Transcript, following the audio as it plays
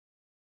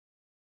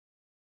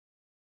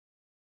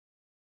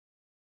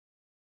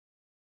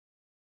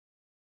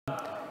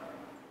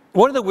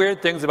One of the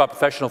weird things about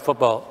professional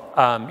football,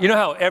 you know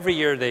how every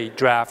year they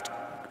draft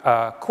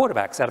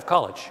quarterbacks out of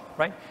college,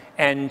 right?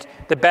 And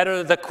the better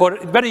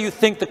you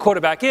think the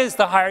quarterback is,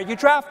 the higher you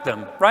draft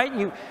them,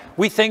 right?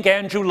 We think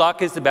Andrew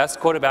Luck is the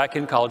best quarterback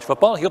in college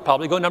football. He'll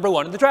probably go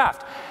 #1 in the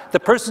draft. The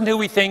person who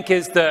we think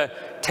is the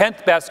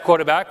 10th best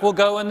quarterback will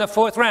go in the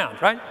 4th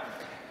round, right?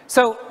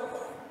 So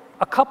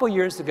a couple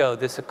years ago,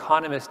 this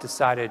economist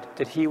decided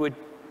that he would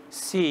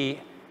see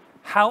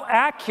how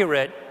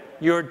accurate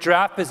your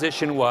draft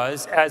position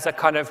was as a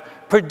kind of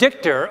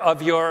predictor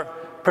of your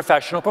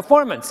professional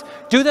performance.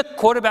 Do the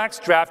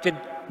quarterbacks drafted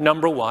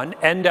 #1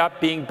 end up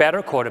being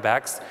better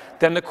quarterbacks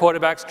than the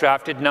quarterbacks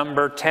drafted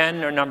number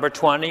 10 or number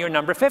 20 or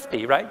number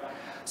 50, right?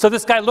 So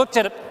this guy looked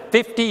at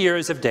 50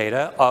 years of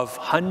data of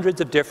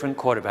hundreds of different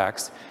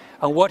quarterbacks,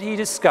 and what he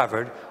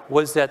discovered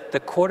was that the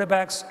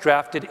quarterbacks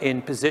drafted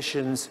in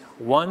positions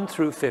 1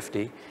 through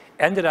 50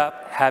 ended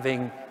up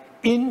having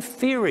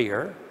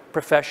inferior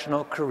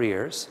professional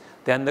careers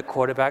than the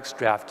quarterbacks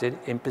drafted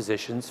in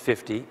positions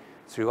 50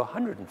 through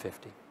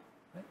 150.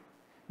 Right?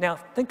 Now,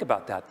 think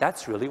about that.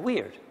 That's really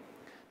weird.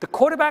 The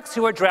quarterbacks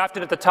who are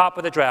drafted at the top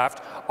of the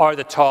draft are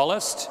the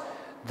tallest,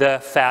 the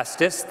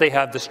fastest, they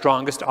have the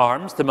strongest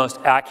arms, the most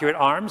accurate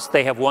arms,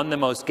 they have won the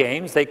most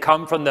games, they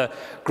come from the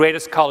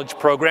greatest college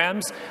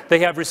programs, they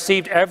have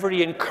received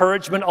every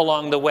encouragement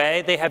along the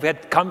way, they have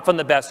come from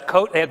the best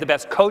they have the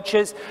best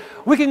coaches.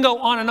 We can go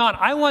on and on.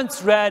 I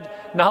once read,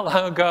 not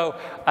long ago,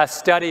 a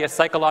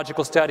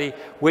psychological study,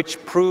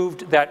 which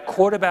proved that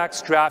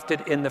quarterbacks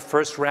drafted in the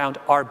 1st round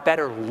are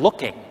better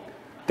looking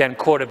than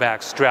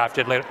quarterbacks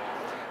drafted later.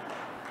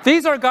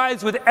 These are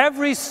guys with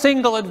every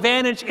single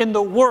advantage in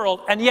the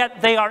world, and yet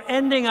they are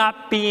ending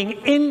up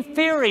being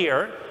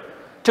inferior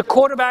to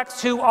quarterbacks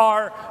who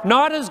are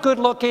not as good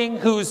looking,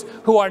 who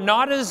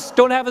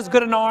don't have as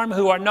good an arm,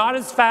 who are not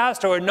as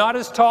fast or are not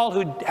as tall,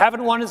 who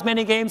haven't won as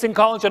many games in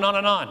college, and on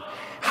and on.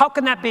 How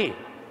can that be?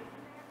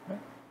 How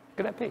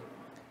can that be?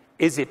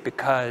 Is it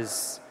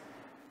because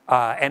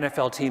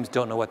NFL teams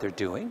don't know what they're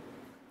doing?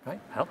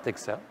 Right? I don't think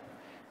so.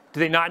 Do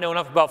they not know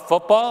enough about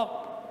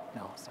football?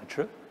 No, it's not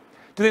true.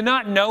 Do they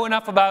not know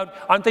enough about,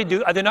 are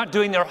they not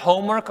doing their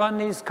homework on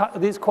these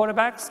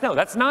quarterbacks? No,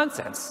 that's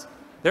nonsense.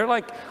 They're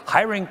like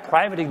hiring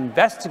private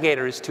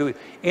investigators to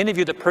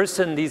interview the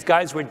person these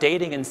guys were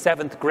dating in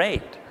 7th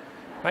grade,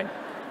 right?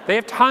 They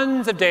have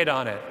tons of data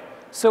on it.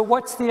 So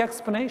what's the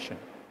explanation?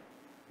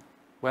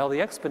 Well,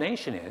 the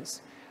explanation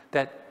is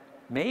that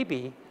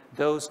maybe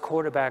those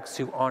quarterbacks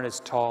who aren't as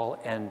tall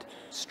and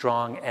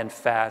strong and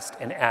fast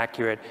and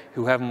accurate,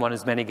 who haven't won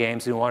as many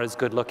games, who aren't as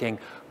good looking,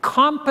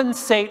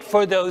 compensate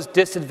for those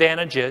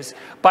disadvantages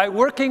by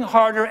working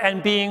harder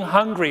and being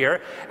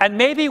hungrier. And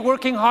maybe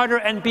working harder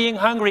and being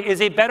hungry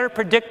is a better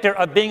predictor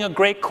of being a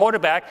great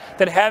quarterback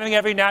than having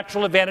every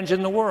natural advantage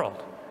in the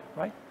world,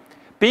 right?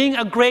 Being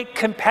a great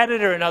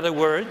competitor, in other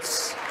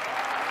words,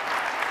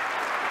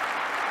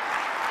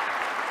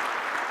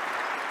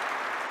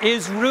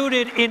 is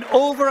rooted in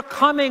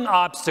overcoming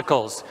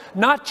obstacles,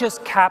 not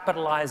just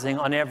capitalizing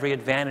on every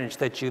advantage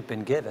that you've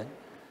been given.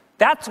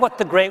 That's what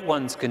the great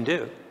ones can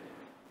do.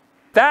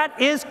 That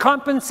is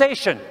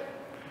compensation.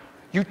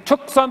 You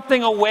took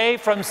something away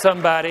from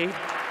somebody,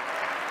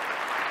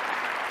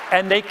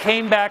 and they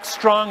came back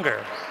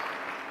stronger.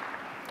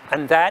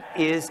 And that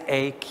is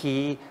a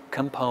key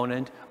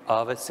component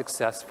of a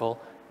successful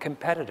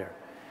competitor.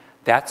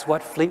 That's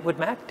what Fleetwood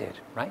Mac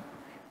did, right?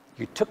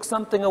 You took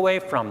something away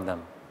from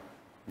them.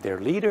 Their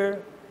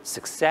leader,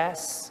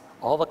 success,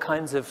 all the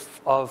kinds of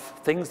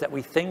things that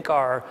we think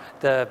are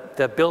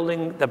the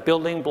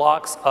building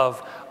blocks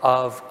of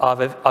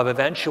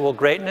eventual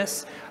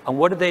greatness. And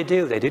what did they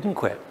do? They didn't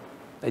quit.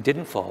 They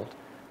didn't fold.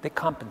 They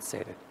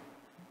compensated.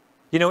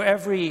 You know,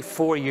 every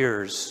 4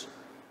 years,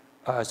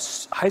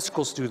 high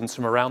school students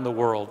from around the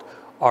world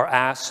are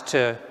asked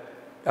to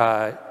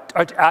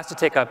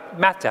take a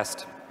math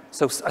test.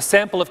 So a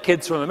sample of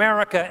kids from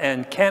America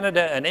and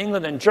Canada and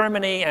England and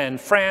Germany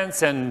and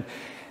France and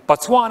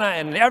Botswana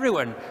and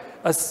everyone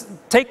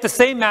take the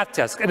same math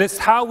test. And it's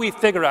how we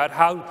figure out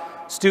how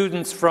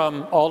students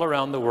from all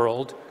around the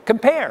world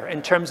compare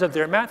in terms of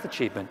their math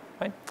achievement,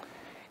 right?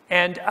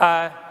 And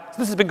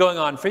this has been going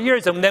on for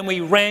years. And then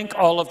we rank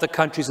all of the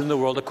countries in the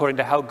world according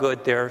to how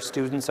good their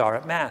students are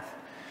at math.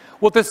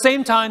 Well, at the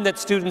same time that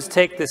students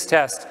take this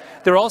test,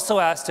 they're also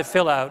asked to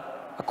fill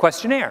out a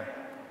questionnaire.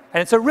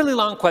 And it's a really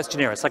long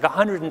questionnaire. It's like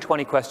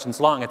 120 questions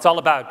long. It's all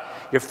about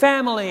your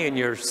family and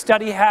your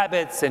study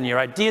habits and your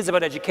ideas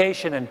about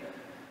education. And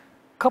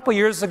a couple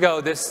years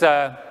ago, this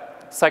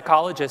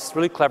psychologist,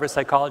 really clever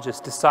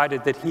psychologist,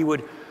 decided that he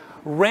would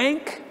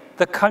rank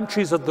the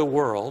countries of the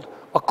world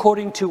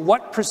according to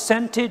what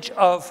percentage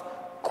of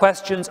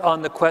questions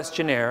on the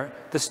questionnaire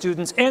the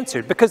students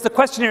answered. Because the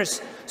questionnaire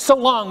is so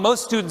long,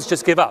 most students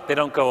just give up. They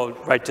don't go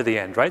right to the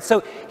end, right?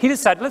 So he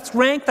decided, let's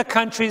rank the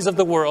countries of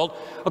the world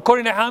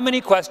according to how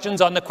many questions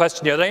on the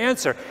questionnaire they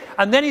answer.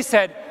 And then he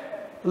said,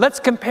 let's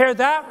compare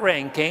that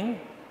ranking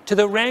to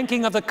the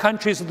ranking of the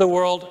countries of the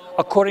world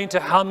according to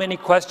how many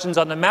questions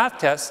on the math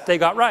test they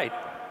got right,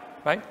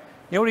 right?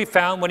 You know what he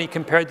found when he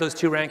compared those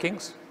two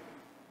rankings?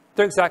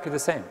 They're exactly the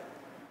same.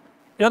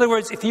 In other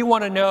words, if you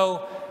want to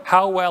know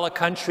how well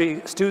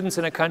students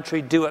in a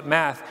country do at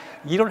math,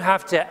 you don't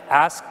have to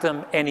ask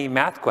them any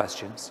math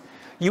questions.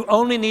 You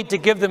only need to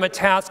give them a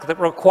task that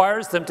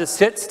requires them to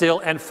sit still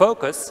and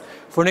focus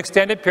for an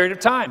extended period of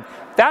time.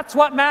 That's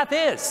what math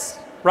is,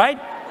 right?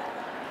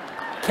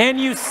 Can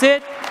you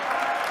sit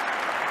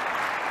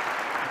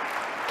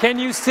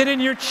in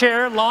your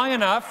chair long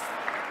enough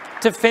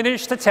to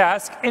finish the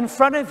task in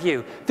front of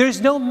you? There's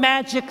no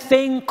magic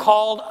thing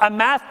called a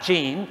math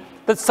gene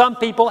that some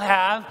people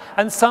have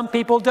and some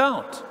people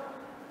don't.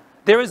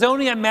 There is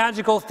only a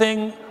magical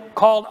thing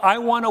called, I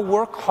want to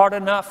work hard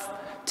enough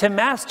to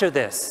master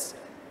this,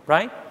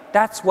 right?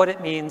 That's what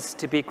it means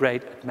to be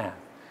great at math.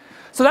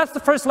 So that's the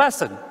first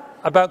lesson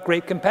about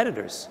great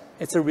competitors.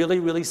 It's a really,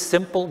 really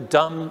simple,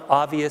 dumb,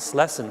 obvious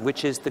lesson,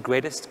 which is the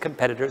greatest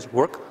competitors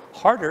work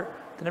harder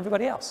than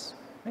everybody else.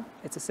 Right?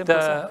 It's a simple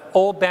lesson. The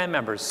old band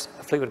members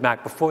of Fleetwood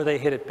Mac, before they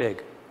hit it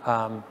big,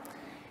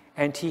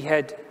 and he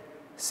had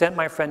sent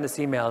my friend this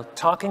email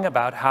talking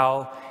about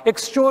how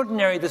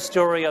extraordinary the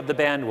story of the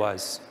band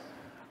was.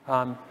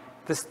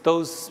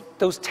 Those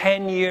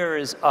 10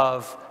 years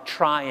of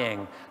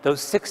trying,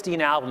 those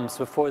 16 albums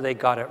before they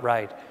got it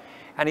right.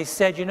 And he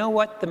said, you know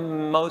what the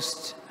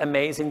most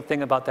amazing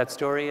thing about that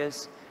story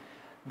is?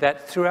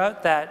 That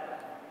throughout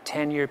that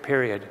 10-year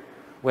period,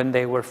 when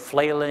they were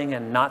flailing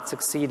and not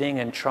succeeding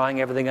and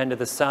trying everything under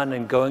the sun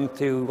and going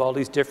through all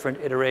these different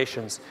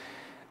iterations,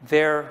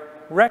 their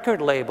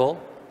record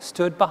label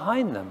stood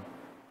behind them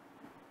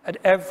at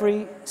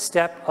every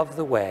step of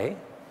the way.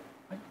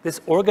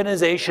 This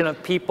organization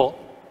of people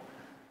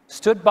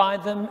stood by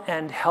them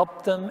and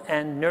helped them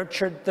and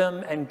nurtured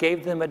them and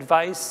gave them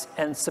advice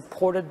and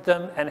supported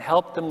them and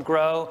helped them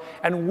grow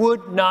and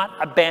would not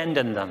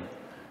abandon them.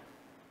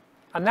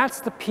 And that's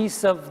the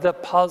piece of the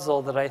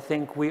puzzle that I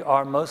think we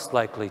are most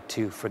likely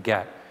to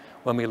forget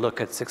when we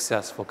look at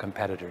successful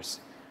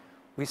competitors.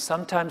 We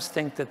sometimes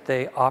think that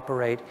they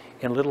operate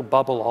in a little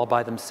bubble all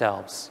by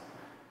themselves,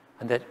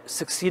 and that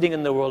succeeding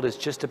in the world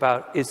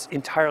is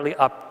entirely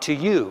up to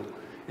you.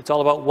 It's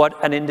all about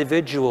what an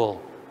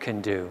individual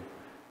can do.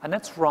 And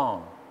that's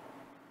wrong.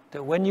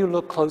 That when you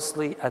look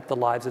closely at the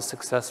lives of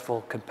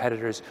successful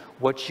competitors,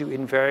 what you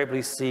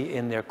invariably see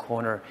in their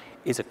corner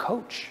is a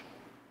coach,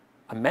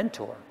 a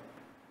mentor,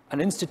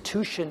 an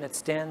institution that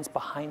stands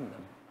behind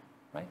them,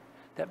 right?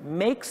 That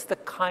makes the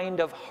kind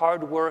of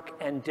hard work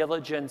and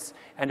diligence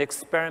and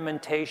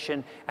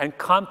experimentation and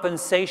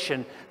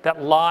compensation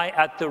that lie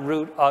at the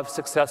root of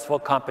successful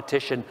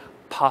competition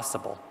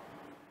possible.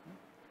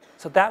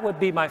 So that would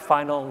be my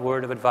final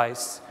word of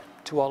advice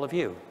to all of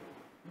you.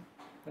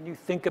 When you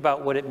think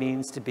about what it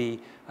means to be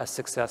a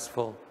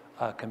successful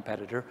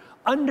competitor,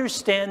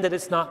 understand that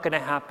it's not going to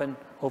happen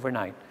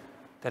overnight,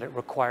 that it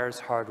requires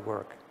hard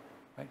work.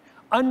 Right?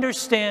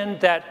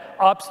 Understand that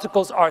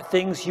obstacles are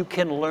things you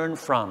can learn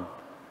from,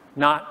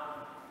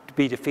 not to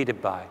be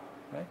defeated by.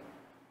 Right?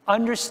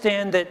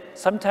 Understand that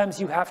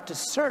sometimes you have to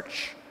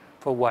search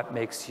for what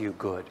makes you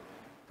good.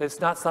 That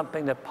it's not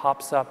something that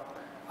pops up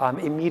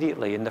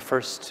immediately in the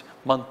first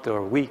month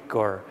or week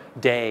or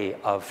day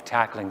of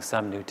tackling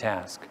some new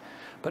task.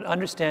 But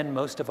understand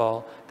most of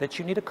all that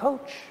you need a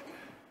coach,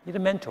 you need a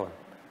mentor,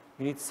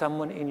 you need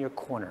someone in your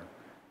corner.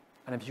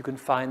 And if you can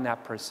find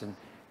that person,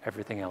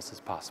 everything else is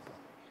possible.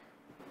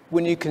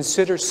 When you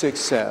consider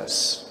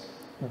success,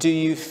 do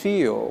you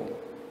feel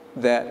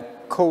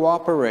that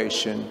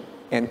cooperation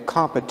and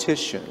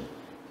competition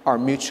are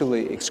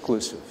mutually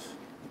exclusive?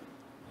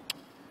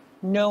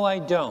 No, I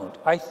don't.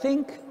 I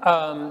think,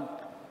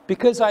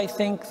 because I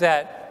think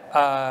that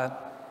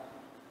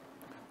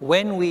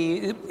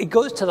it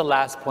goes to the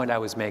last point I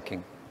was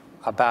making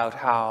about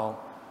how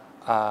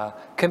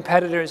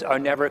competitors are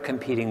never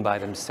competing by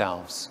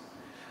themselves.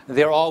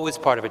 They're always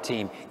part of a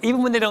team,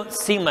 even when they don't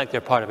seem like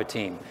they're part of a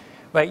team.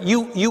 Right?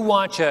 You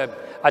watch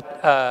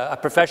a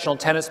professional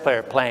tennis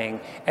player playing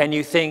and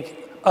you think,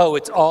 oh,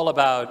 it's all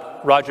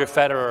about Roger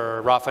Federer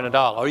or Rafa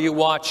Nadal. Or you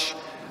watch,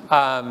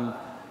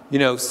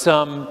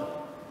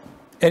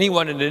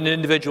 anyone in an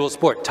individual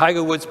sport.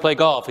 Tiger Woods play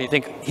golf, and you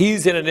think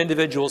he's in an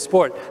individual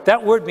sport.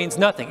 That word means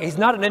nothing. He's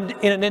not in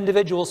an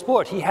individual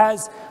sport. He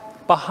has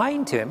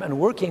behind him and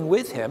working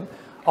with him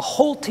a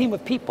whole team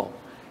of people.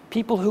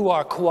 People who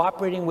are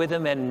cooperating with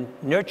him and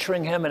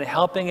nurturing him and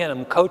helping him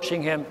and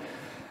coaching him.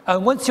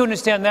 And once you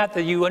understand that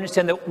you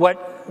understand that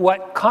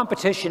what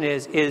competition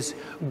is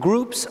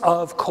groups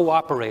of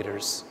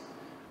cooperators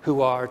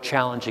who are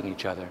challenging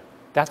each other.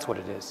 That's what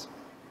it is.